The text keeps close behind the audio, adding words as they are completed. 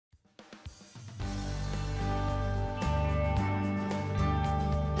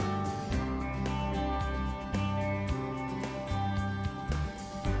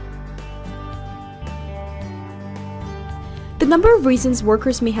number of reasons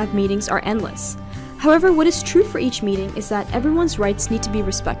workers may have meetings are endless. However, what is true for each meeting is that everyone's rights need to be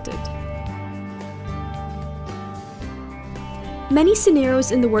respected. Many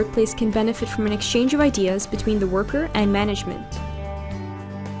scenarios in the workplace can benefit from an exchange of ideas between the worker and management.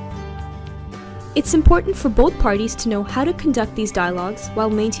 It's important for both parties to know how to conduct these dialogues while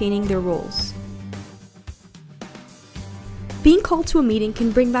maintaining their roles. Being called to a meeting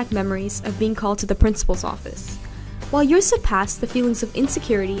can bring back memories of being called to the principal's office. While years have passed, the feelings of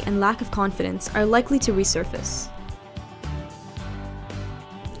insecurity and lack of confidence are likely to resurface.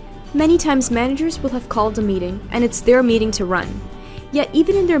 Many times managers will have called a meeting and it's their meeting to run. Yet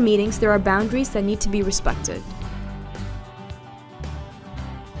even in their meetings there are boundaries that need to be respected.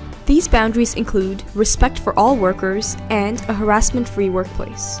 These boundaries include respect for all workers and a harassment-free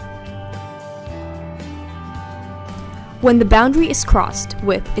workplace. When the boundary is crossed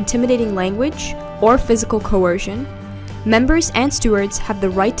with intimidating language or physical coercion, members and stewards have the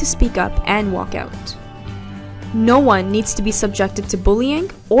right to speak up and walk out. No one needs to be subjected to bullying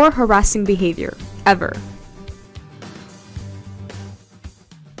or harassing behavior, ever.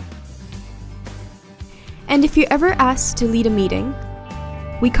 And if you're ever asked to lead a meeting,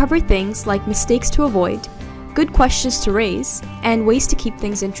 we cover things like mistakes to avoid, good questions to raise, and ways to keep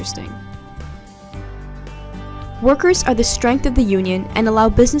things interesting. Workers are the strength of the union and allow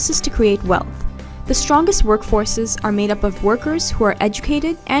businesses to create wealth. The strongest workforces are made up of workers who are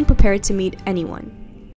educated and prepared to meet anyone.